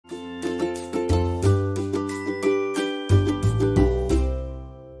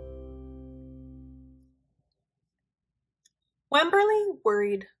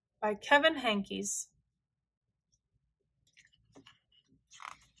Worried by Kevin Henkes.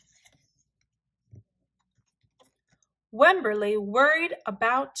 Wemberly worried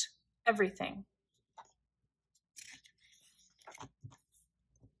about everything.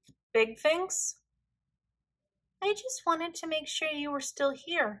 Big things? I just wanted to make sure you were still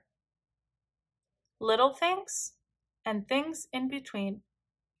here. Little things and things in between.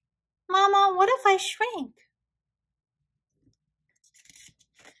 Mama, what if I shrink?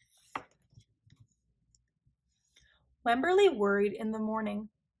 Wemberly worried in the morning.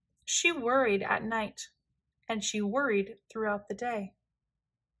 She worried at night, and she worried throughout the day.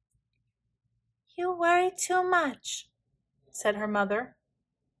 You worry too much, said her mother.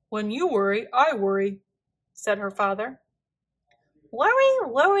 When you worry, I worry, said her father. Worry,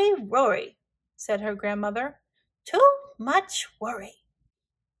 worry, worry, said her grandmother. Too much worry.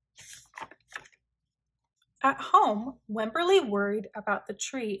 At home, Wemberly worried about the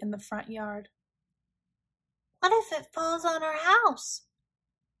tree in the front yard. What if it falls on our house?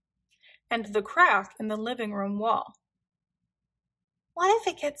 And the crack in the living room wall. What if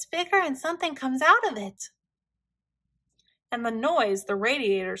it gets bigger and something comes out of it? And the noise the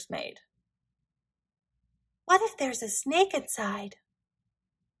radiators made. What if there's a snake inside?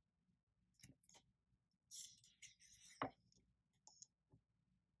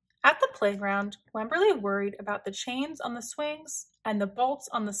 At the playground, Wemberly worried about the chains on the swings and the bolts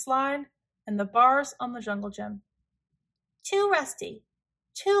on the slide and the bars on the jungle gym. Too rusty,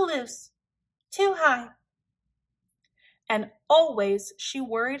 too loose, too high. And always she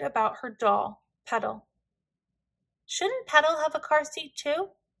worried about her doll, Petal. Shouldn't Petal have a car seat too?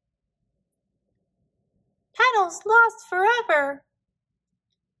 Petal's lost forever.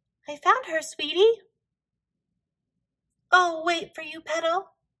 I found her, sweetie. I'll wait for you,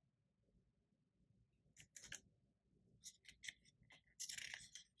 Petal.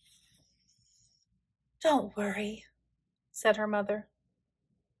 Don't worry, said her mother.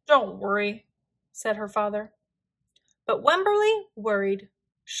 Don't worry, said her father. But Wemberly worried.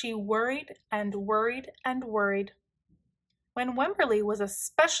 She worried and worried and worried. When Wemberly was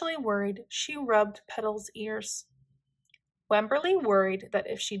especially worried, she rubbed Petal's ears. Wemberly worried that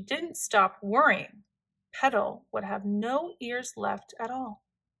if she didn't stop worrying, Petal would have no ears left at all.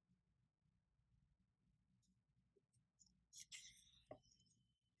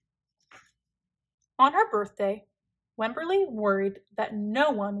 On her birthday, Wemberly worried that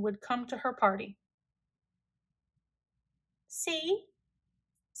no one would come to her party. See,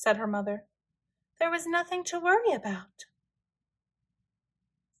 said her mother, there was nothing to worry about.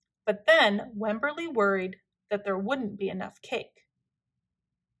 But then Wemberly worried that there wouldn't be enough cake.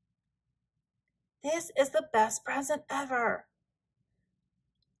 This is the best present ever.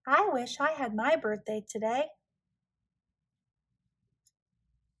 I wish I had my birthday today.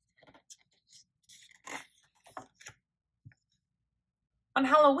 On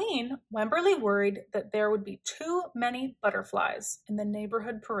Halloween, Wemberly worried that there would be too many butterflies in the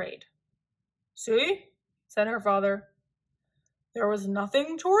neighborhood parade. See, said her father, there was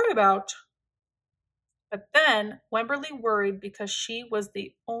nothing to worry about. But then Wemberly worried because she was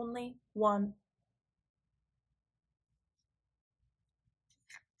the only one.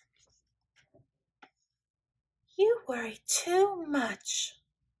 You worry too much,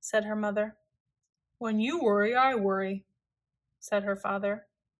 said her mother. When you worry, I worry, said her father.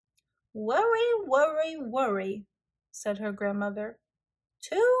 Worry, worry, worry, said her grandmother.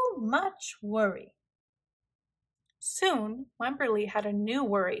 Too much worry. Soon, Wemberly had a new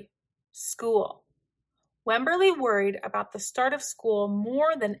worry, school. Wemberly worried about the start of school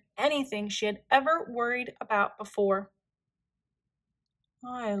more than anything she had ever worried about before.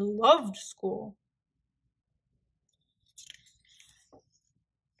 I loved school.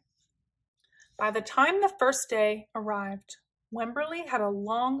 By the time the first day arrived, Wemberly had a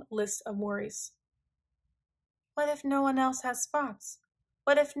long list of worries. What if no one else has spots?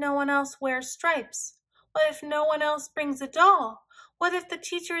 What if no one else wears stripes? What if no one else brings a doll? What if the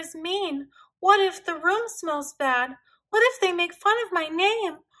teacher is mean? What if the room smells bad? What if they make fun of my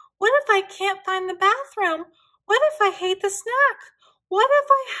name? What if I can't find the bathroom? What if I hate the snack? What if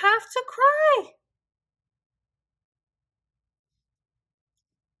I have to cry?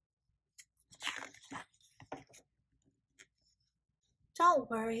 Don't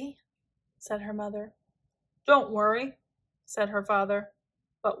worry, said her mother. Don't worry, said her father.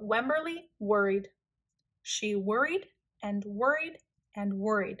 But Wemberly worried. She worried and worried and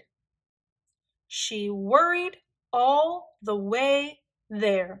worried. She worried all the way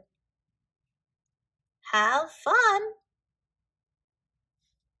there. Have fun.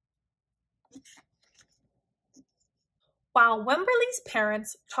 While Wemberly's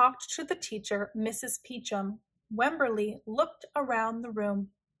parents talked to the teacher, Mrs. Peachum, Wemberly looked around the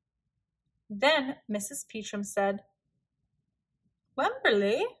room. Then Mrs. Peachum said,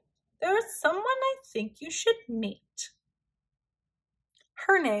 "Wemberly, there is someone I think you should meet."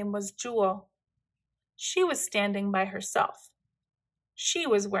 Her name was Jewel. She was standing by herself. She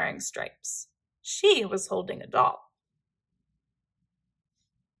was wearing stripes. She was holding a doll.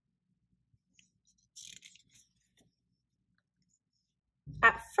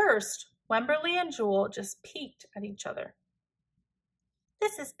 At first, Wemberly and Jewel just peeked at each other.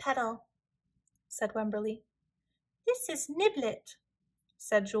 "This is Pinnell," said Wemberly. "This is Niblet,"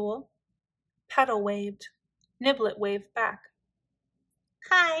 said Jewel. Pinnell waved. Niblet waved back.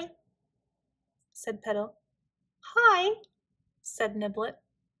 "Hi," said Pinnell. "Hi," said Niblet.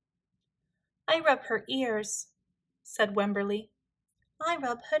 "I rub her ears," said Wemberly. "I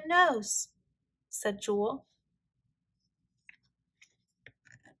rub her nose," said Jewel.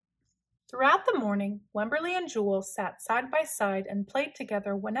 Throughout the morning, Wemberly and Jewel sat side by side and played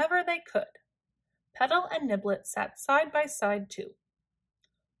together whenever they could. Pinnell and Niblet sat side by side too.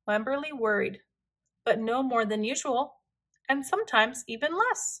 Wemberly worried, but no more than usual, and sometimes even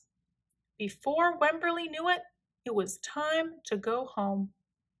less. Before Wemberly knew it, it was time to go home.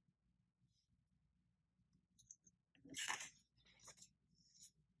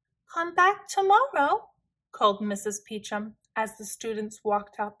 "Come back tomorrow," called Mrs. Peachum as the students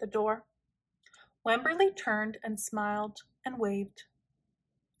walked out the door. Wemberly turned and smiled and waved.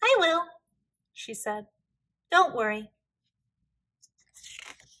 "I will," she said. "Don't worry."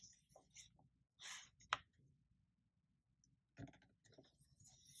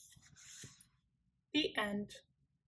 The end.